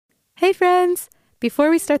Hey friends! Before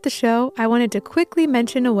we start the show, I wanted to quickly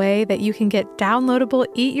mention a way that you can get downloadable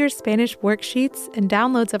Eat Your Spanish worksheets and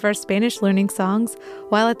downloads of our Spanish learning songs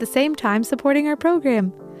while at the same time supporting our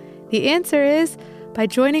program. The answer is by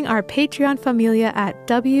joining our Patreon familia at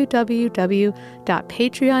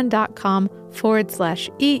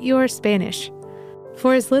www.patreon.com/eatyourspanish.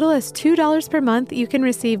 For as little as $2 per month, you can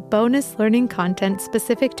receive bonus learning content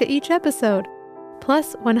specific to each episode.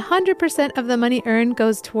 Plus, 100% of the money earned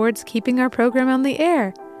goes towards keeping our program on the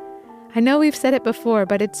air. I know we've said it before,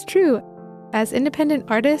 but it's true. As independent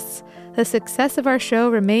artists, the success of our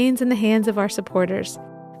show remains in the hands of our supporters.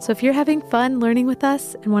 So if you're having fun learning with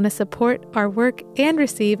us and want to support our work and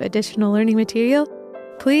receive additional learning material,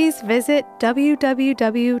 please visit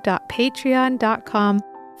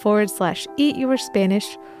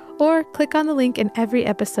www.patreon.com/eatyourspanish or click on the link in every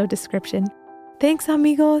episode description. Thanks,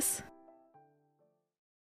 amigos!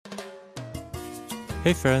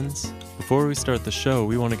 Hey friends! Before we start the show,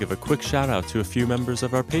 we want to give a quick shout out to a few members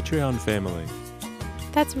of our Patreon family.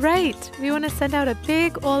 That's right! We want to send out a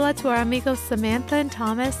big hola to our amigos Samantha and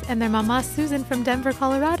Thomas and their mama Susan from Denver,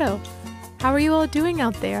 Colorado. How are you all doing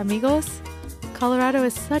out there, amigos? Colorado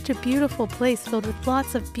is such a beautiful place filled with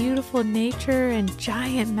lots of beautiful nature and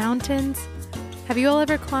giant mountains. Have you all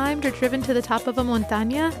ever climbed or driven to the top of a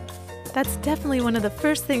montaña? That's definitely one of the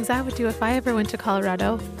first things I would do if I ever went to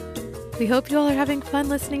Colorado. We hope you all are having fun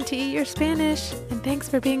listening to Eat Your Spanish, and thanks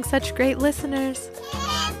for being such great listeners.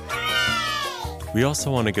 We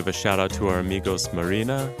also want to give a shout out to our amigos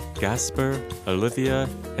Marina, Gasper, Olivia,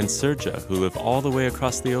 and Serja, who live all the way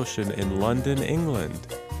across the ocean in London, England.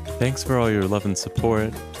 Thanks for all your love and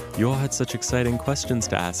support. You all had such exciting questions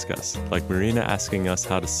to ask us, like Marina asking us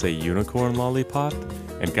how to say unicorn lollipop,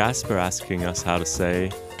 and Gasper asking us how to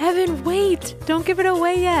say... Evan, wait! Don't give it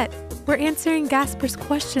away yet! We're answering Gasper's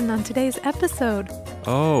question on today's episode.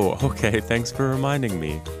 Oh, okay, thanks for reminding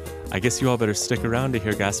me. I guess you all better stick around to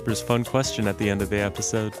hear Gasper's fun question at the end of the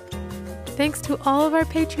episode. Thanks to all of our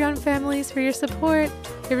Patreon families for your support.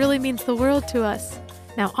 It really means the world to us.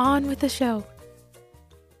 Now on with the show.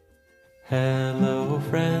 Hello,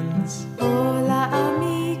 friends. Hola,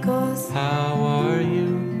 amigos. How are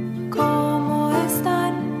you? ¿Cómo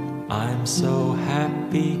están? I'm so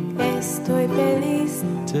happy. Estoy feliz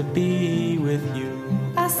To be with you.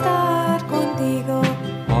 a estar contigo.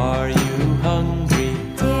 Are you hungry?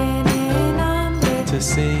 Tienen hambre To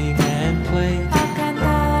sing and play? a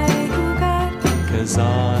cantar y jugar. 'Cause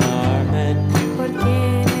on our menu Porque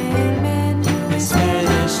en el menú is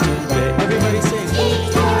Spanish today. Everybody sing.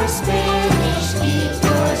 Eat your Spanish, eat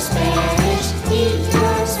your Spanish, eat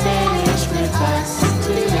your Spanish with us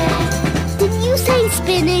today. Did you say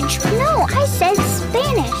spinach? No, I said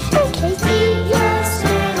Spanish. Okay. Eat your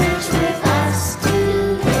Spanish with us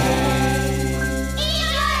today. Eat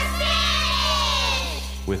your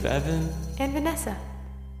Spanish! With Evan. and Vanessa.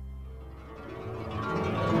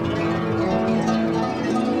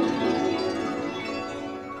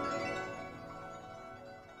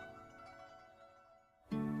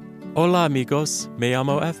 Hola amigos, me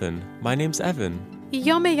llamo Evan. My name's Evan. Y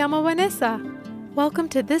yo me llamo Vanessa. Welcome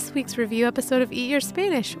to this week's review episode of Eat Your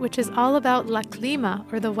Spanish, which is all about la clima,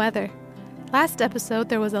 or the weather. Last episode,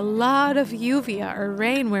 there was a lot of lluvia, or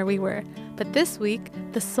rain, where we were. But this week,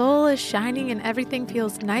 the sol is shining and everything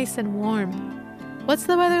feels nice and warm. What's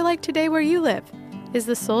the weather like today where you live? Is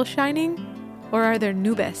the sol shining? Or are there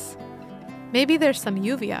nubes? Maybe there's some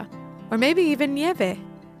lluvia. Or maybe even nieve.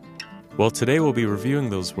 Well, today we'll be reviewing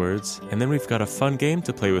those words, and then we've got a fun game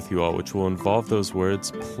to play with you all, which will involve those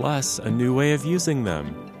words, plus a new way of using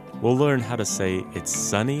them. We'll learn how to say it's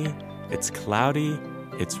sunny, it's cloudy,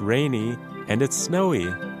 it's rainy, and it's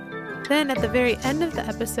snowy. Then at the very end of the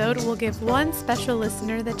episode, we'll give one special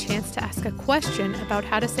listener the chance to ask a question about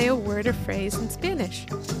how to say a word or phrase in Spanish.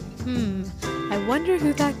 I wonder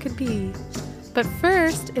who that could be. But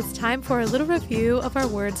first, it's time for a little review of our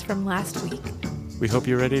words from last week. We hope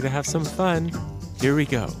you're ready to have some fun. Here we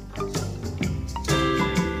go.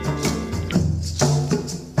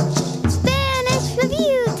 Spanish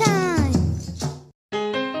review time!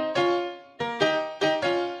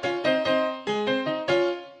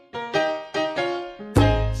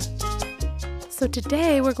 So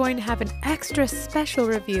today we're going to have an extra special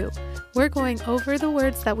review. We're going over the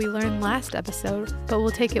words that we learned last episode, but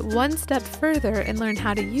we'll take it one step further and learn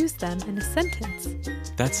how to use them in a sentence.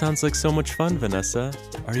 That sounds like so much fun, Vanessa.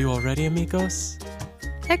 Are you all ready, amigos?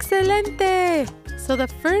 Excelente! So the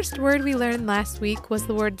first word we learned last week was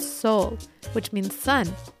the word sol, which means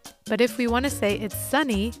sun. But if we want to say it's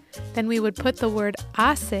sunny, then we would put the word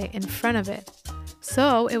hace in front of it.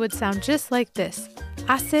 So it would sound just like this: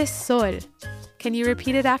 hace sol, Can you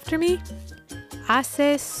repeat it after me?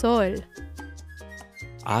 Hace sol.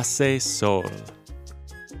 Hace sol.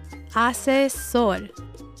 Hace sol.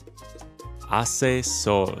 Hace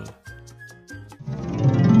sol.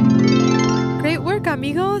 Great work,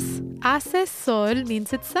 amigos! Hace sol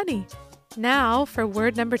means it's sunny. Now for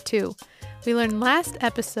word number 2. We learned last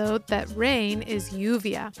episode that rain is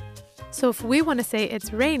lluvia. So if we want to say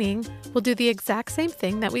it's raining, we'll do the exact same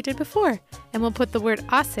thing that we did before, and we'll put the word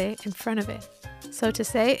hace in front of it. So to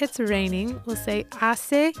say it's raining, we'll say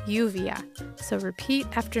hace lluvia. So repeat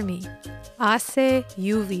after me. Hace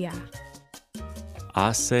lluvia.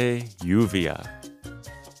 Hace lluvia.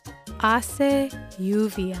 Hace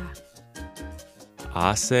lluvia.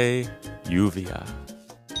 Hace lluvia.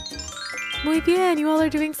 Muy bien, you all are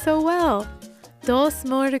doing so well. Dos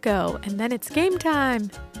more to go, and then it's game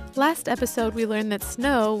time. Last episode, we learned that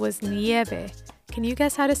snow was nieve. Can you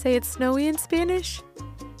guess how to say it's snowy in Spanish?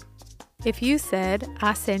 If you said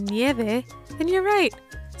hace nieve, then you're right.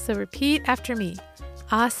 So repeat after me.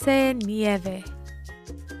 Hace nieve.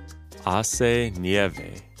 Hace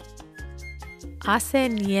nieve. Hace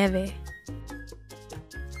nieve.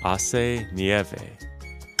 Hace nieve.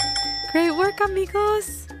 Great work,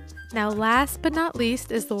 amigos! Now, last but not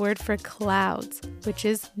least is the word for clouds, which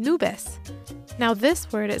is nubes. Now,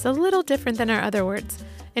 this word is a little different than our other words.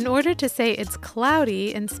 In order to say it's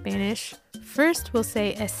cloudy in Spanish, first we'll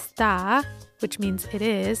say está, which means it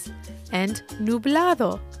is, and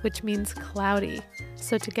nublado, which means cloudy.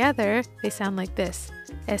 So together, they sound like this.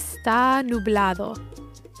 Está nublado.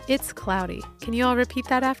 It's cloudy. Can you all repeat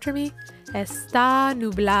that after me? Está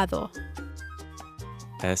nublado.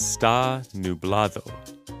 Está nublado.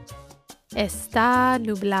 Está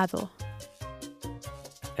nublado.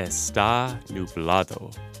 Está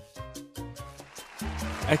nublado.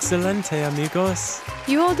 Excelente, amigos!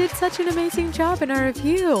 You all did such an amazing job in our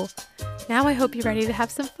review. Now I hope you're ready to have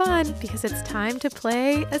some fun because it's time to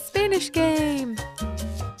play a Spanish game.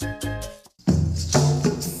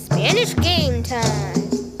 Spanish game time.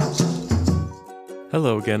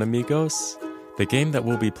 Hello again, amigos. The game that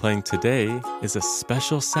we'll be playing today is a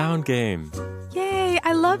special sound game. Yay,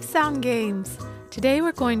 I love sound games. Today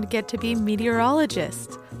we're going to get to be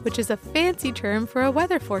meteorologists, which is a fancy term for a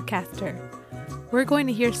weather forecaster. We're going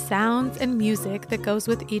to hear sounds and music that goes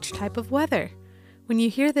with each type of weather. When you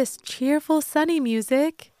hear this cheerful, sunny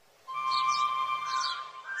music,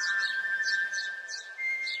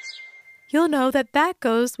 you'll know that that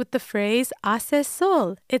goes with the phrase hace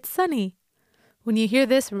sol, it's sunny. When you hear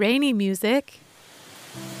this rainy music,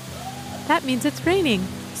 that means it's raining.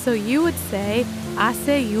 So you would say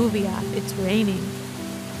hace lluvia, it's raining.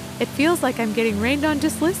 It feels like I'm getting rained on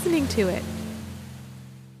just listening to it.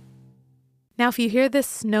 Now, if you hear this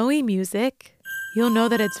snowy music, you'll know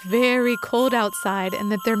that it's very cold outside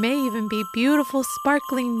and that there may even be beautiful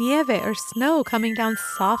sparkling nieve or snow coming down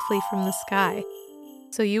softly from the sky.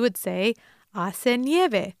 So you would say hace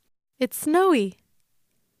nieve, it's snowy.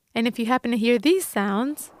 And if you happen to hear these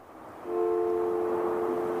sounds,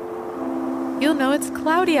 you'll know it's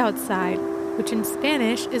cloudy outside, which in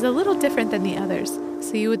Spanish is a little different than the others.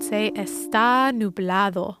 So you would say está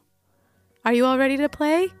nublado. Are you all ready to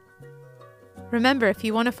play? Remember, if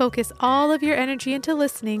you want to focus all of your energy into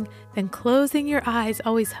listening, then closing your eyes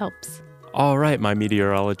always helps. All right, my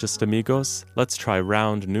meteorologist amigos, let's try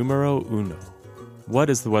round numero uno. What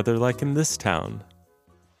is the weather like in this town?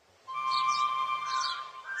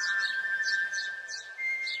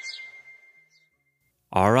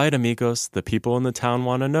 All right, amigos, the people in the town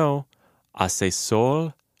want to know, hace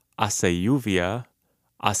sol, hace lluvia,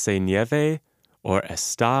 hace nieve, or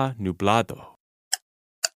está nublado?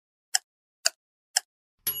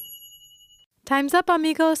 Time's up,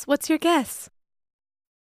 amigos. What's your guess?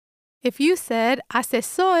 If you said hace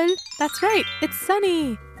sol, that's right, it's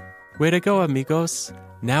sunny. Way to go, amigos.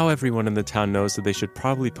 Now everyone in the town knows that they should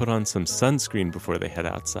probably put on some sunscreen before they head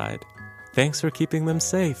outside. Thanks for keeping them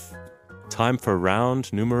safe. Time for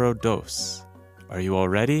round numero dos. Are you all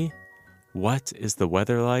ready? What is the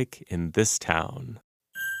weather like in this town?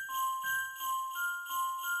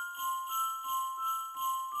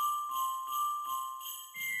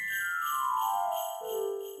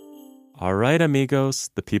 All right,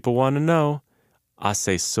 amigos, the people want to know.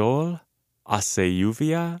 Hace sol, hace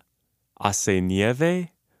lluvia, hace nieve,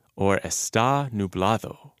 or está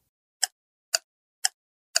nublado?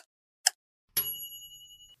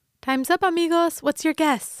 Time's up, amigos. What's your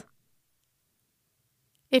guess?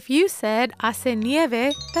 If you said hace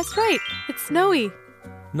nieve, that's right, it's snowy.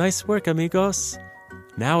 Nice work, amigos.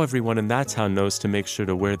 Now everyone in that town knows to make sure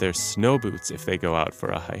to wear their snow boots if they go out for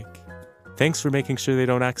a hike. Thanks for making sure they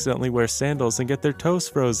don't accidentally wear sandals and get their toes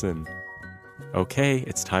frozen. Okay,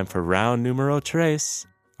 it's time for round numero tres.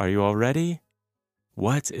 Are you all ready?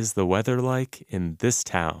 What is the weather like in this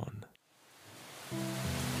town?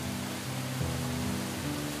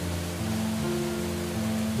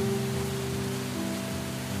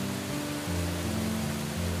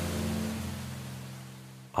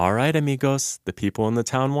 All right, amigos, the people in the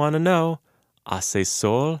town want to know. ¿Hace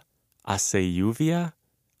sol? ¿Hace lluvia?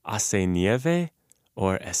 ¿Hace nieve?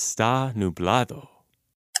 Or está nublado?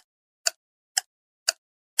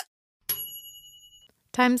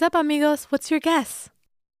 Time's up, amigos. What's your guess?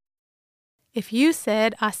 If you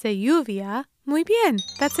said hace lluvia, muy bien.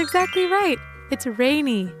 That's exactly right. It's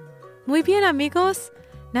rainy. Muy bien, amigos.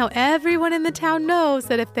 Now everyone in the town knows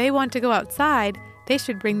that if they want to go outside, they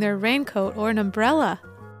should bring their raincoat or an umbrella.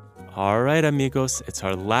 All right, amigos, it's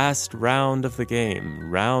our last round of the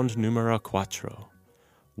game, round numero cuatro.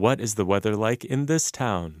 What is the weather like in this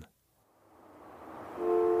town?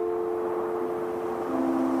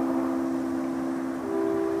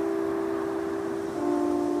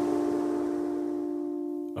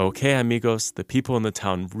 Okay, amigos, the people in the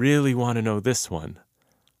town really want to know this one.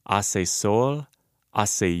 ¿Hace sol?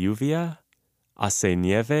 ¿Hace lluvia? ¿Hace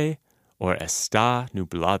nieve? Or está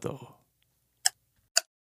nublado?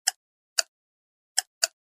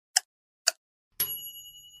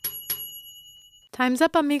 Time's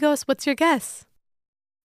up, amigos. What's your guess?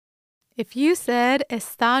 If you said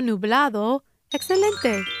está nublado,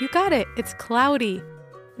 excelente. You got it. It's cloudy.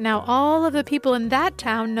 Now all of the people in that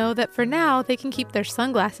town know that for now they can keep their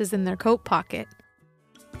sunglasses in their coat pocket.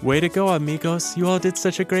 Way to go, amigos. You all did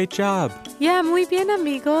such a great job. Yeah, muy bien,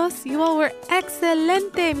 amigos. You all were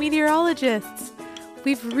excelente meteorologists.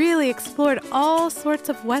 We've really explored all sorts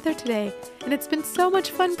of weather today, and it's been so much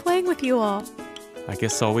fun playing with you all. I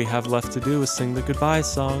guess all we have left to do is sing the goodbye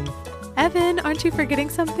song. Evan, aren't you forgetting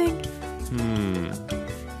something?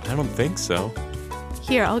 I don't think so.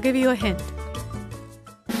 Here, I'll give you a hint.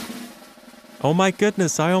 Oh my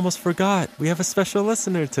goodness, I almost forgot. We have a special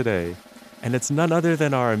listener today. And it's none other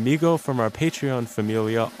than our amigo from our Patreon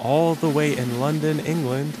familia all the way in London,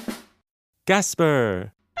 England,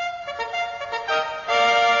 Gasper.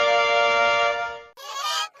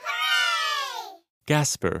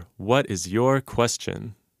 Gasper, what is your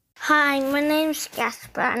question? Hi, my name's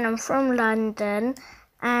Gasper and I'm from London.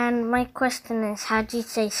 And my question is, how do you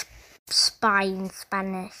say spy in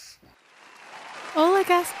Spanish? Hola,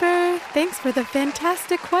 Gasper. Thanks for the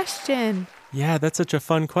fantastic question. Yeah, that's such a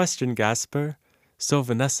fun question, Gasper. So,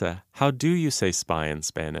 Vanessa, how do you say spy in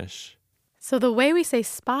Spanish? So the way we say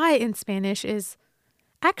spy in Spanish is...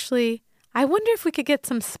 Actually, I wonder if we could get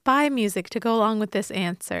some spy music to go along with this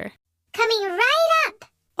answer. Coming right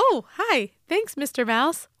up! Oh, hi. Thanks, Mr.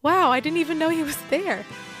 Mouse. Wow, I didn't even know he was there.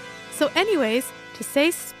 So anyways, to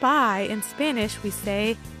say spy in Spanish, we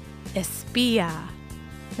say espía.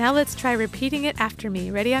 Now let's try repeating it after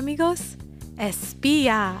me. Ready, amigos?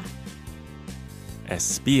 Espía.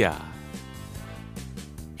 Espía.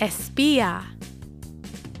 Espía.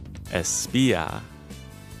 Espía.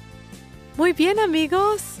 Muy bien,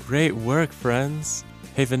 amigos. Great work, friends.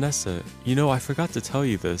 Hey, Vanessa, you know, I forgot to tell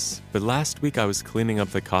you this, but last week I was cleaning up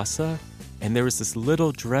the casa, and there was this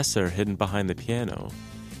little dresser hidden behind the piano.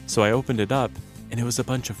 So I opened it up, and it was a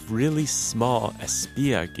bunch of really small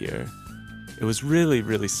espía gear. It was really,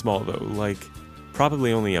 really small, though, like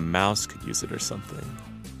probably only a mouse could use it or something.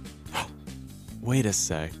 Wait a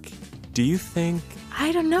sec. Do you think...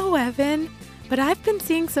 I don't know, Evan, but I've been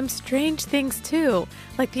seeing some strange things too.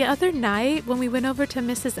 Like the other night when we went over to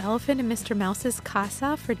Mrs. Elephant and Mr. Mouse's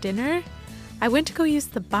casa for dinner, I went to go use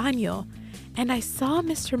the baño, and I saw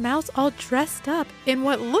Mr. Mouse all dressed up in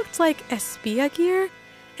what looked like espía gear,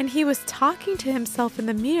 and he was talking to himself in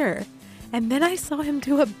the mirror. And then I saw him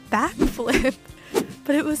do a backflip.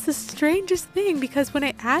 But it was the strangest thing because when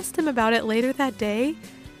I asked him about it later that day,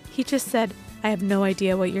 he just said, I have no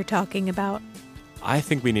idea what you're talking about. I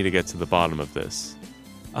think we need to get to the bottom of this.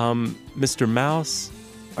 Mr. Mouse,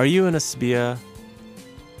 are you an espía?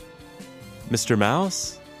 Mr.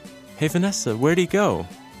 Mouse? Hey, Vanessa, where'd he go?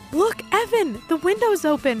 Look, Evan, the window's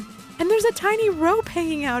open, and there's a tiny rope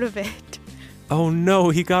hanging out of it. Oh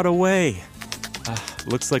no, he got away.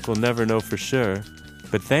 Looks like we'll never know for sure.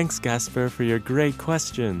 But thanks, Gasper, for your great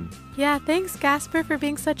question. Yeah, thanks, Gasper, for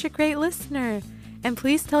being such a great listener. And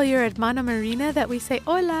please tell your hermana Marina that we say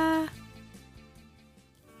hola.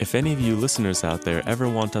 If any of you listeners out there ever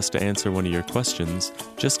want us to answer one of your questions,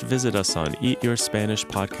 just visit us on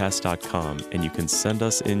eatyourspanishpodcast.com and you can send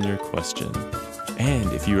us in your question.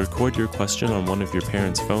 And if you record your question on one of your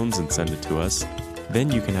parents' phones and send it to us,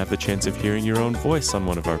 then you can have the chance of hearing your own voice on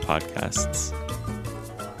one of our podcasts.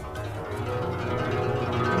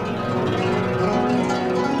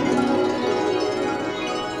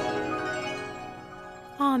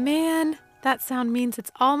 That sound means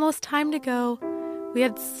it's almost time to go. We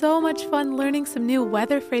had so much fun learning some new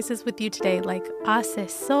weather phrases with you today, like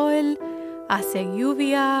hace sol, hace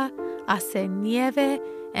lluvia, hace nieve,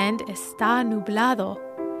 and está nublado.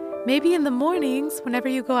 Maybe in the mornings, whenever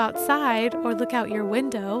you go outside or look out your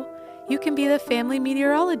window, you can be the family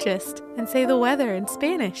meteorologist and say the weather in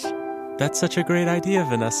Spanish. That's such a great idea,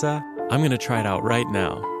 Vanessa. I'm going to try it out right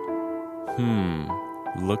now.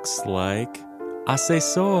 Looks like hace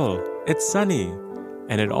sol. It's sunny.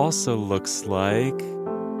 And it also looks like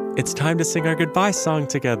it's time to sing our goodbye song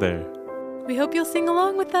together. We hope you'll sing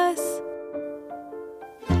along with us.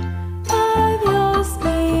 Adiós,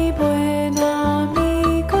 mi buen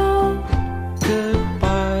amigo.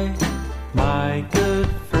 Goodbye, my good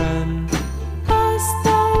friend.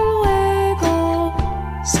 Hasta luego.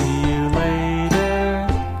 See you later.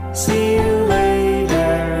 See you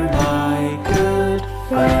later, my good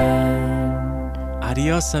friend.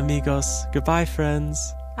 Adios, amigos. Goodbye,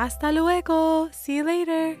 friends. Hasta luego. See you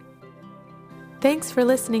later. Thanks for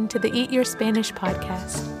listening to the Eat Your Spanish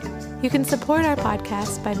podcast. You can support our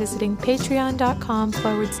podcast by visiting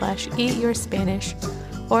patreon.com/eatyourspanish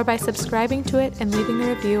or by subscribing to it and leaving a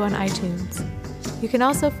review on iTunes. You can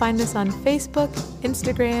also find us on Facebook,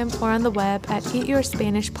 Instagram, or on the web at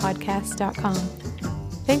eatyourspanishpodcast.com.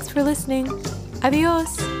 Thanks for listening.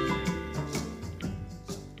 Adios.